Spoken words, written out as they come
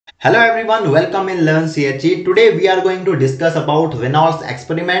Hello everyone, welcome in Learn CHE. Today we are going to discuss about Reynolds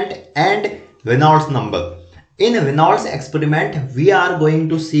experiment and Reynolds number. In Reynolds experiment, we are going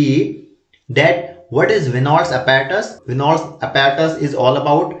to see that what is Reynolds apparatus. Reynolds apparatus is all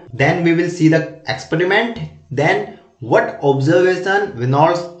about. Then we will see the experiment. Then what observation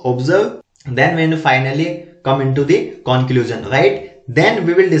Reynolds observe. Then we will finally come into the conclusion, right? Then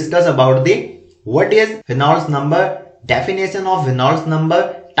we will discuss about the what is Reynolds number, definition of Reynolds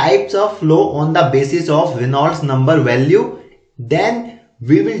number, types of flow on the basis of Reynolds number value. Then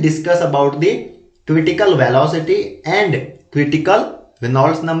we will discuss about the critical velocity and critical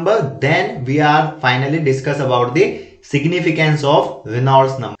Reynolds number. Then we are finally discuss about the significance of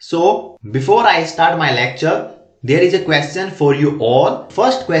Reynolds number. So before I start my lecture, there is a question for you all.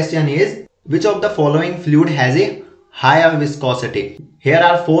 First question is, which of the following fluid has a higher viscosity? Here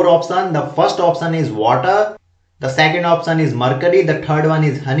are four options. The first option is water. The second option is mercury, the third one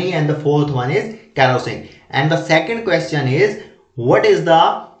is honey, and the fourth one is kerosene. And the second question is, what is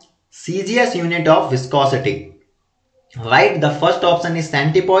the CGS unit of viscosity? Right, the first option is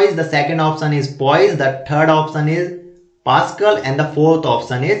centipoise, the second option is poise, the third option is Pascal, and the fourth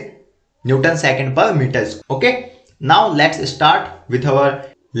option is Newton second per meter. Okay, now let's start with our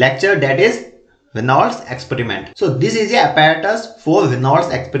lecture, that is Reynolds experiment. So this is the apparatus for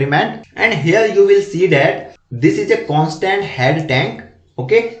Reynolds experiment, and here you will see that this is a constant head tank.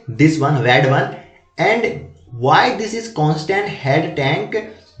 Okay, this one, red one. And why this is constant head tank?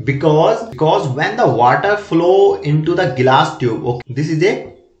 Because when the water flow into the glass tube, okay, this is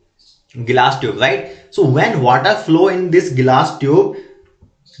a glass tube, right? So when water flow in this glass tube,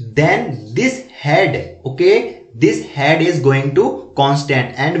 then this head, okay, this head is going to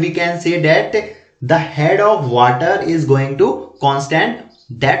constant, and we can say that the head of water is going to constant.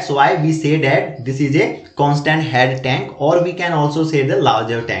 That's why we say that this is a constant head tank, or we can also say the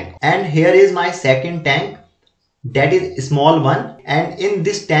larger tank. And here is my second tank, that is small one, and in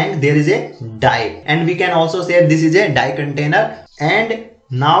this tank there is a dye, and we can also say this is a dye container. And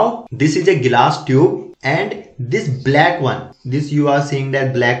now this is a glass tube, and this black one, this you are seeing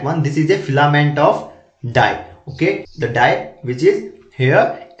that black one, this is a filament of dye. Okay, the dye which is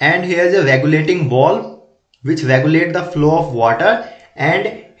here, and here is a regulating valve which regulate the flow of water,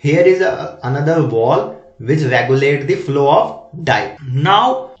 and here is another valve which regulate the flow of dye.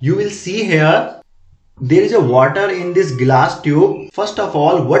 Now you will see here there is a water in this glass tube. First of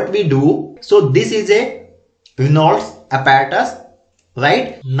all, what we do, so this is a Reynolds apparatus,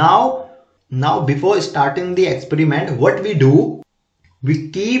 right? Now before starting the experiment, what we do, we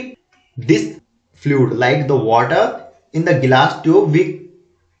keep this fluid like the water in the glass tube, we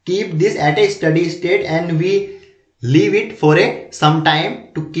keep this at a steady state, and we leave it for some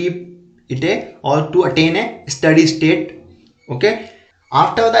time to keep it or to attain a steady state. Okay,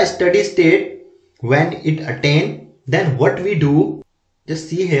 after the steady state, when it attain, then what we do, just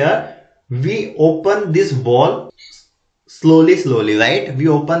see here, we open this valve slowly, right? We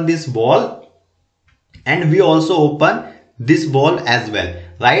open this valve, and we also open this valve as well,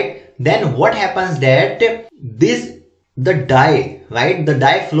 right? Then what happens that the dye, right, the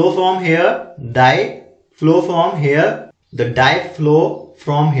dye flow from here, dye flow from here, the dye flow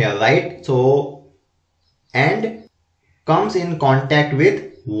from here, right? So and comes in contact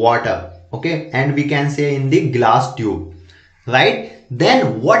with water, okay, and we can say in the glass tube, right?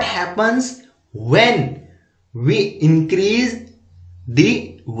 Then what happens when we increase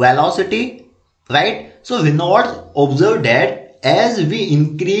the velocity, right? So Reynolds observed that as we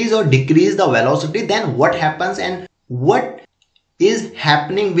increase or decrease the velocity, then what happens and what is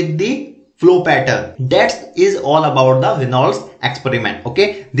happening with the flow pattern. That is all about the Reynolds experiment.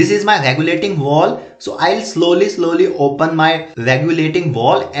 Okay, this is my regulating valve. So I'll slowly open my regulating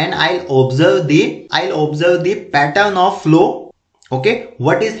valve, and I'll observe the pattern of flow. Okay,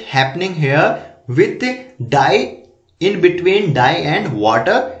 what is happening here with the dye, in between dye and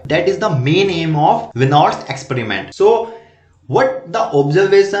water. That is the main aim of Reynolds experiment. So what the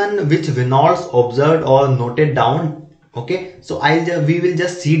observation which Reynolds observed or noted down. Okay, so we will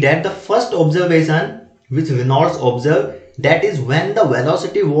just see that the first observation which Reynolds observed, that is when the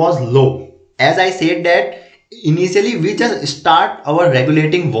velocity was low. As I said that initially we just start our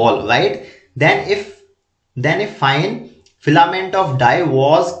regulating valve, right? Then if a fine filament of dye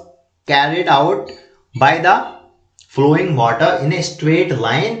was carried out by the flowing water in a straight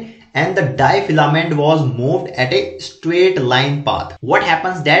line, and the dye filament was moved at a straight line path, what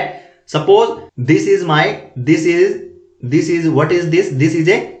happens that, suppose this is what is this? This is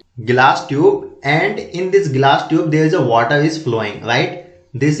a glass tube, and in this glass tube there is a water is flowing, right?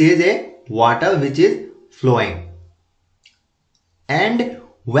 This is a water which is flowing, and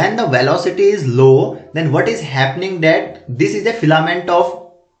when the velocity is low, then what is happening that this is a filament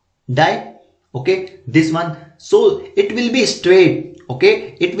of dye. Okay, this one. So it will be straight.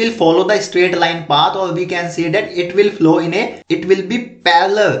 Okay, it will follow the straight line path, or we can say that it will flow in a, it will be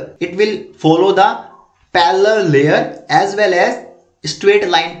parallel. It will follow the parallel layer as well as straight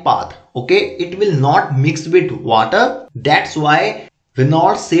line path. Okay, it will not mix with water. That's why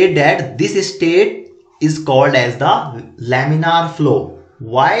Reynolds said that this state is called as the laminar flow.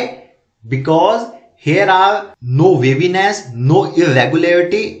 Why? Because here are no waviness, no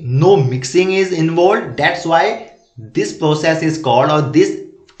irregularity, no mixing is involved. That's why this process is called, or this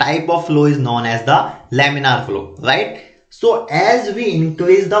type of flow is known as the laminar flow, right? So as we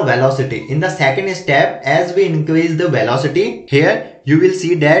increase the velocity in the second step, as we increase the velocity, here you will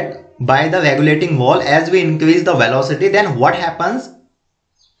see that by the regulating wall, as we increase the velocity, then what happens?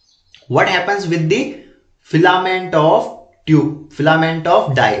 What happens with the filament of tube, filament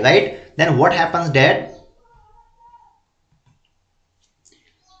of dye, right? Then what happens that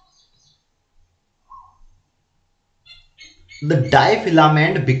the dye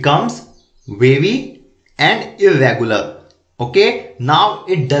filament becomes wavy and irregular. Okay, now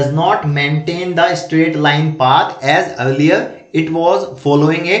it does not maintain the straight line path as earlier it was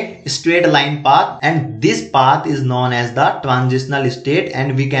following a straight line path, and this path is known as the transitional state,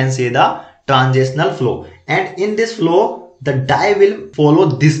 and we can say the transitional flow. And in this flow, the dye will follow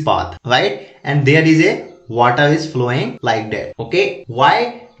this path, right? And there is a water is flowing like that. Okay,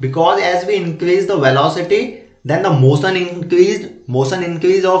 why? Because as we increase the velocity, then the motion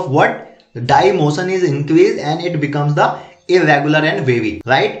increase of what? The dye motion is increased and it becomes the irregular and wavy,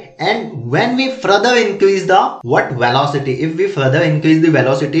 right? And when we further increase the what velocity, if we further increase the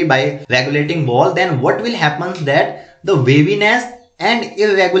velocity by regulating wall, then what will happen that the waviness and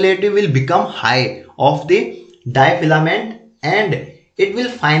irregularity will become high of the dye filament, and it will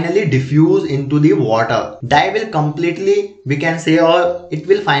finally diffuse into the water. Dye will completely, we can say, or it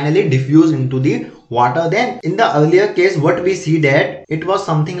will finally diffuse into the water. Then in the earlier case, what we see that it was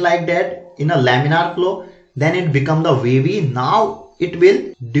something like that in a laminar flow, then it become the wavy. Now it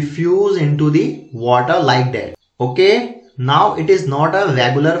will diffuse into the water like that. Okay, now it is not a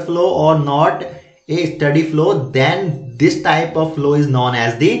regular flow or not a steady flow. Then this type of flow is known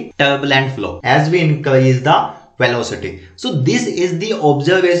as the turbulent flow as we increase the velocity. So this is the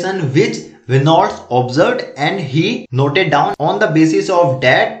observation which Reynolds observed, and he noted down. On the basis of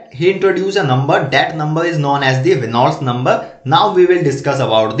that, he introduced a number. That number is known as the Reynolds number. Now we will discuss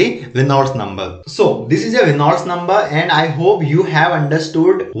about the Reynolds number. So this is a Reynolds number, and I hope you have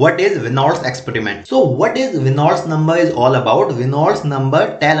understood what is Reynolds experiment. So what is Reynolds number is all about. Reynolds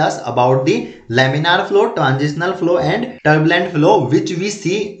number tell us about the laminar flow, transitional flow and turbulent flow which we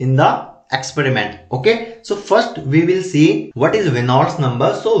see in the experiment. Okay, so first we will see what is Reynolds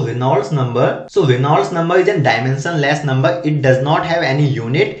number. So Reynolds number is a dimensionless number. It does not have any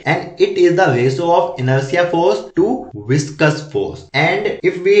unit, and it is the ratio of inertia force to viscous force. And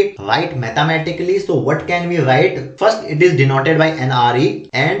if we write mathematically, so what can we write? First, it is denoted by NRE.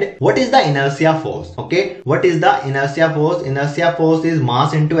 And what is the inertia force? Okay, what is the inertia force? Inertia force is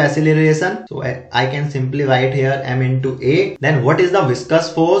mass into acceleration. So I can simply write here m into a. Then what is the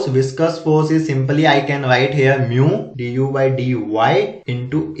viscous force? Viscous force is simply, I can write here mu du by dy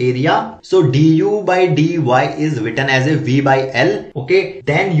into area. So du by dy is written as a v by l. Okay,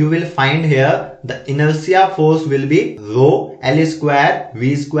 then you will find here the inertia force will be rho l square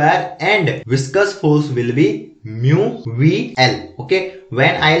v square, and viscous force will be mu v l. Okay,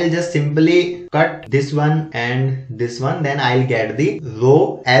 when I'll just simply cut this one and this one, then I'll get the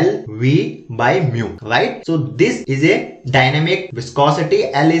rho l v by mu, right? So this is a dynamic viscosity,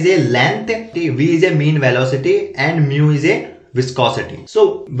 L is a length, v is a mean velocity, and mu is a viscosity.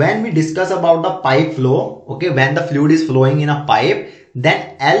 So when we discuss about the pipe flow, okay, when the fluid is flowing in a pipe,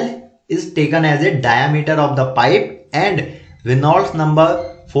 then L is taken as a diameter of the pipe, and Reynolds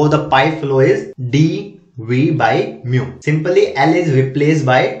number for the pipe flow is dv by mu. Simply L is replaced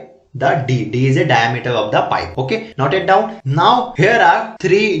by the d. D is a diameter of the pipe. Okay, note it down. Now here are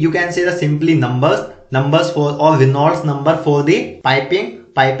three, you can say the simply numbers for, or Reynolds number for the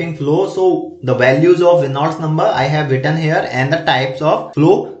piping flow. So the values of Reynolds number I have written here, and the types of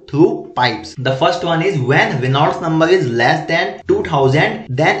flow through pipes. The first one is when Reynolds number is less than 2000,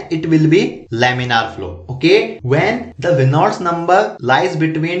 then it will be laminar flow. Okay, when the Reynolds number lies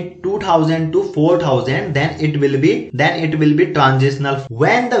between 2000 to 4000, then it will be transitional.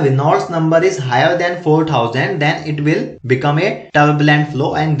 When the Reynolds number is higher than 4000, then it will become a turbulent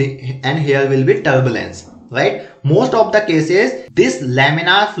flow, and here will be turbulence. right? Most of the cases, this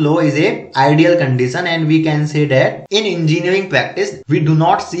laminar flow is a ideal condition, and we can say that in engineering practice, we do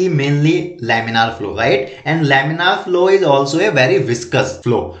not see mainly laminar flow, right? And laminar flow is also a very viscous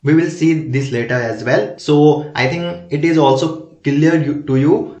flow. We will see this later as well. So I think it is also clear to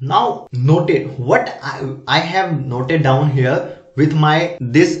you. Now noted what I have noted down here with my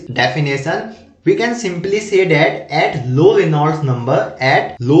this definition. We can simply say that at low Reynolds number,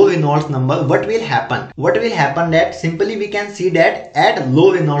 what will happen? What will happen that simply we can see that at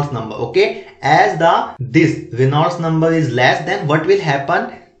low Reynolds number, okay, as this Reynolds number is less, then what will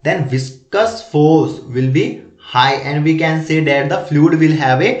happen? Then viscous force will be high, and we can say that the fluid will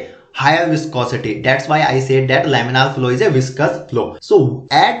have a higher viscosity. That's why I said that laminar flow is a viscous flow. So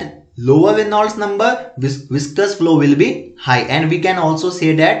at lower Reynolds number, viscous flow will be high, and we can also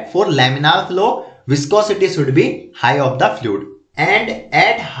say that for laminar flow, viscosity should be high of the fluid. And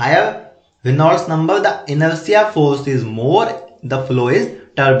at higher Reynolds number, the inertia force is more, the flow is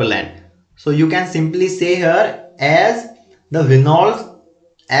turbulent. So you can simply say here, as the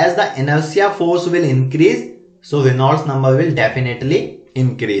inertia force will increase, so Reynolds number will definitely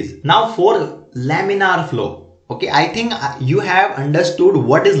increase. Now for laminar flow, okay, I think you have understood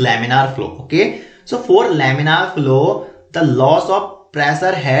what is laminar flow. Okay, so for laminar flow, the loss of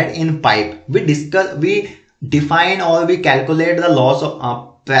pressure head in pipe, we define or we calculate the loss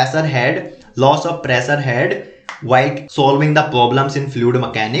of pressure head while solving the problems in fluid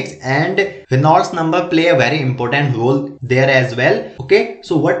mechanics, and Reynolds number play a very important role there as well. Okay,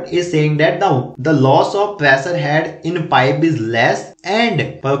 so what is saying that the loss of pressure head in pipe is less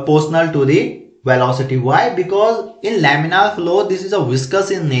and proportional to the velocity. Why? Because in laminar flow, this is a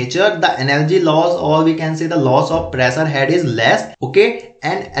viscous in nature. The energy loss, or we can say the loss of pressure head, is less, okay,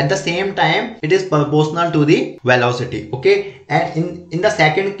 and at the same time it is proportional to the velocity, okay. And in the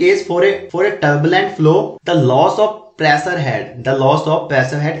second case, for a turbulent flow, the loss of pressure head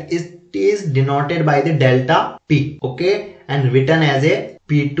is denoted by the delta P, okay, and written as a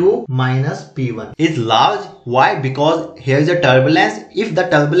P2 minus P1 is large. Why? Because here is a turbulence. If the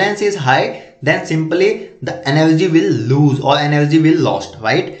turbulence is high, then simply the energy will lose or energy will lost,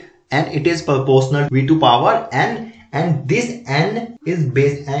 right? And it is proportional to V2 power, and this N is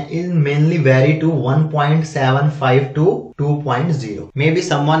mainly vary to 1.75 to 2.0. Maybe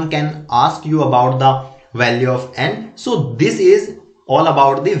someone can ask you about the value of N. So this is all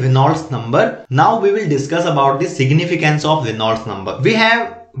about the Reynolds number. Now we will discuss about the significance of Reynolds number. We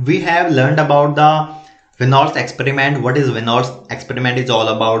have learned about the Reynolds experiment, what is Reynolds experiment is all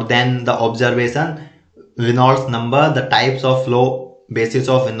about, then the observation, Reynolds number, the types of flow, basis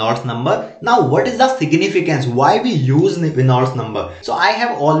of Reynolds number. Now what is the significance, why we use Reynolds number? So I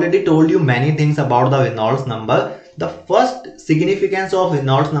have already told you many things about the Reynolds number. The first significance of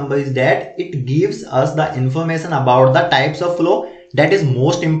Reynolds number is that it gives us the information about the types of flow. That is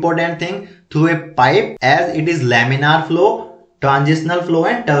most important thing through a pipe, as it is laminar flow, transitional flow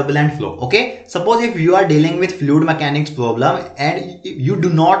and turbulent flow. Okay, suppose if you are dealing with fluid mechanics problem and you do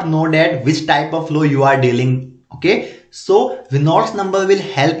not know that which type of flow you are dealing, okay, so Reynolds number will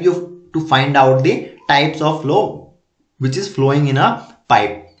help you to find out the types of flow which is flowing in a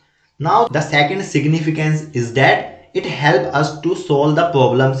pipe. Now the second significance is that it helps us to solve the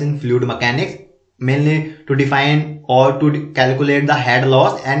problems in fluid mechanics, mainly to define or to calculate the head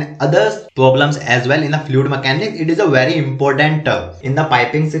loss and other problems as well in the fluid mechanics. It is a very important term in the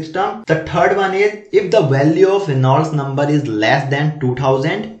piping system. The third one is, if the value of Reynolds number is less than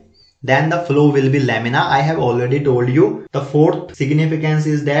 2000, then the flow will be laminar. I have already told you. The fourth significance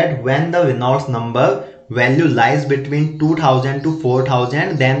is that when the Reynolds number value lies between 2000 to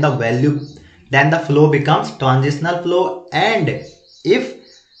 4000, then the flow becomes transitional flow, and if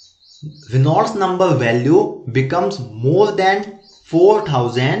Reynolds number value becomes more than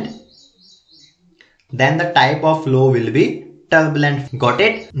 4000, then the type of flow will be turbulent. Got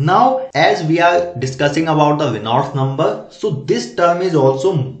it? Now as we are discussing about the Reynolds number, so this term is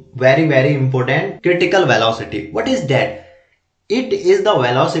also very important. Critical velocity. What is that? It is the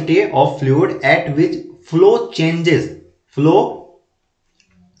velocity of fluid at which flow changes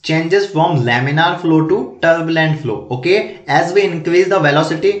from laminar flow to turbulent flow. Okay, as we increase the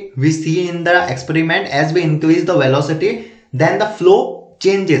velocity, we see in the experiment, as we increase the velocity, then the flow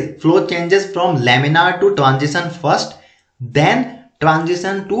changes from laminar to transition first, then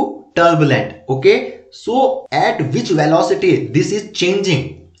transition to turbulent. Okay, so at which velocity this is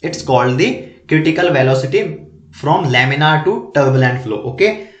changing, it's called the critical velocity from laminar to turbulent flow.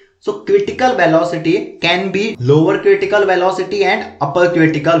 Okay, so critical velocity can be lower critical velocity and upper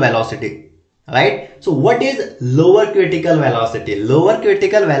critical velocity. right? So what is lower critical velocity? Lower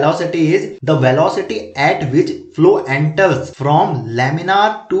critical velocity is the velocity at which flow enters from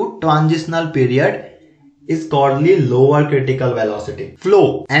laminar to transitional period is called the lower critical velocity.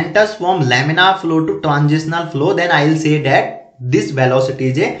 Flow enters from laminar flow to transitional flow, then I will say that this velocity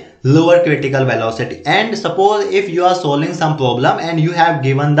is a lower critical velocity. And suppose if you are solving some problem and you have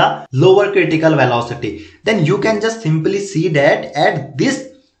given the lower critical velocity, then you can just simply see that at this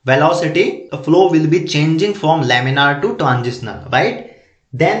velocity the flow will be changing from laminar to transitional, right?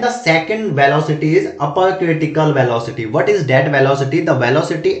 Then the second velocity is upper critical velocity. What is that velocity? The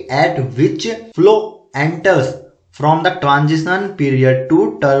velocity at which flow enters from the transition period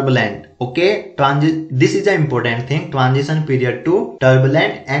to turbulent. Okay, this is an important thing, transition period to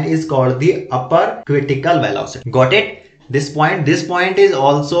turbulent, and is called the upper critical velocity. Got it? This point is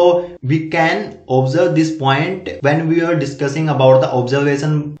also, we can observe this point when we are discussing about the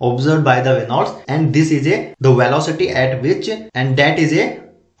observation observed by the Reynolds, and this is the velocity at which, and that is a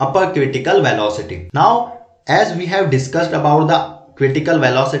upper critical velocity. Now as we have discussed about the critical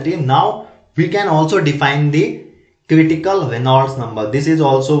velocity, now we can also define the critical Reynolds number. This is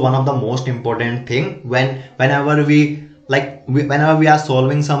also one of the most important thing whenever we are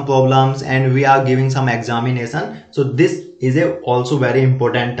solving some problems and we are giving some examination. So this is also very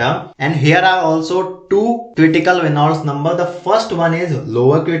important term, and here are also two critical Reynolds number. The first one is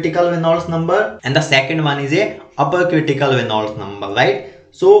lower critical Reynolds number and the second one is a upper critical Reynolds number, right?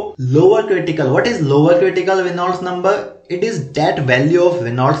 So lower critical, what is lower critical Reynolds number? It is that value of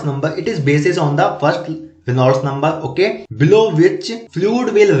Reynolds number, it is basis on the first Reynolds number, okay, below which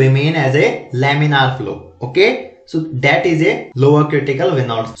fluid will remain as a laminar flow, okay. So that is a lower critical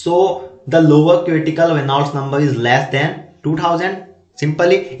Reynolds. So the lower critical Reynolds number is less than 2000.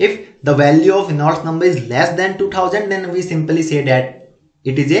 Simply, if the value of Reynolds number is less than 2000, then we simply say that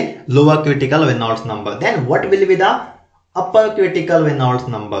it is a lower critical Reynolds number. Then what will be the upper critical Reynolds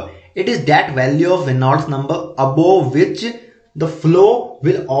number? It is that value of Reynolds number above which the flow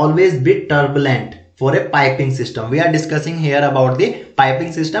will always be turbulent for a piping system. We are discussing here about the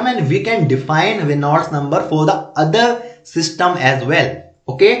piping system, and we can define Reynolds number for the other system as well.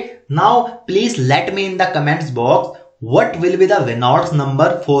 Okay, now please let me in the comments box what will be the Reynolds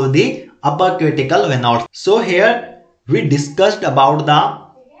number for the upper critical Reynolds. So here we discussed about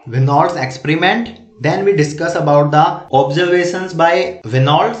the Reynolds experiment, then we discuss about the observations by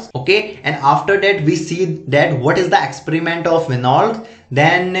Reynolds, okay, and after that we see that what is the experiment of Reynolds.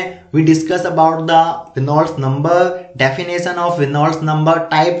 Then we discuss about the Reynolds number, definition of Reynolds number,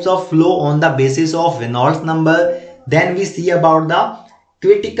 types of flow on the basis of Reynolds number. Then we see about the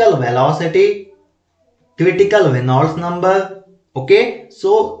critical velocity, critical Reynolds number, okay.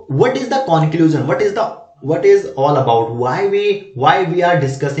 So what is the conclusion? What is all about? Why we are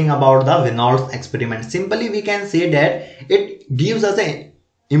discussing about the Reynolds experiment? Simply we can say that it gives us a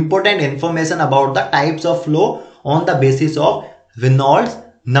important information about the types of flow on the basis of Reynolds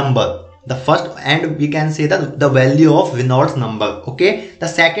number. The first, and we can say that the value of Reynolds number, okay. The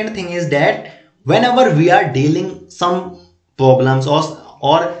second thing is that whenever we are dealing some problems,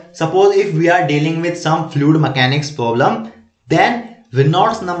 or suppose if we are dealing with some fluid mechanics problem, then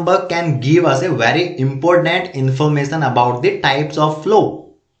Reynolds number can give us a very important information about the types of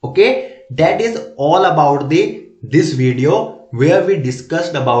flow, okay. That is all about this video where we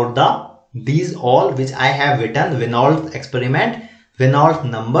discussed about these all which I have written: Reynolds experiment, Reynolds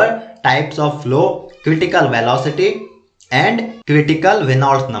number, types of flow, critical velocity and critical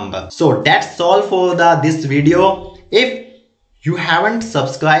Reynolds number. So that's all for this video. If you haven't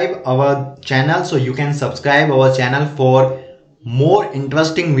subscribed our channel, so you can subscribe our channel for more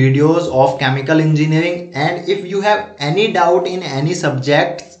interesting videos of chemical engineering. And if you have any doubt in any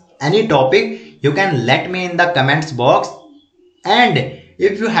subject, any topic, you can let me in the comments box. And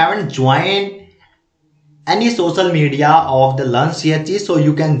if you haven't joined any social media of the Learn CHE, so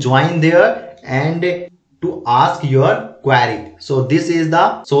you can join there and to ask your query. So this is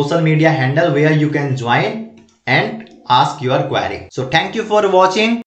the social media handle where you can join and ask your query. So thank you for watching.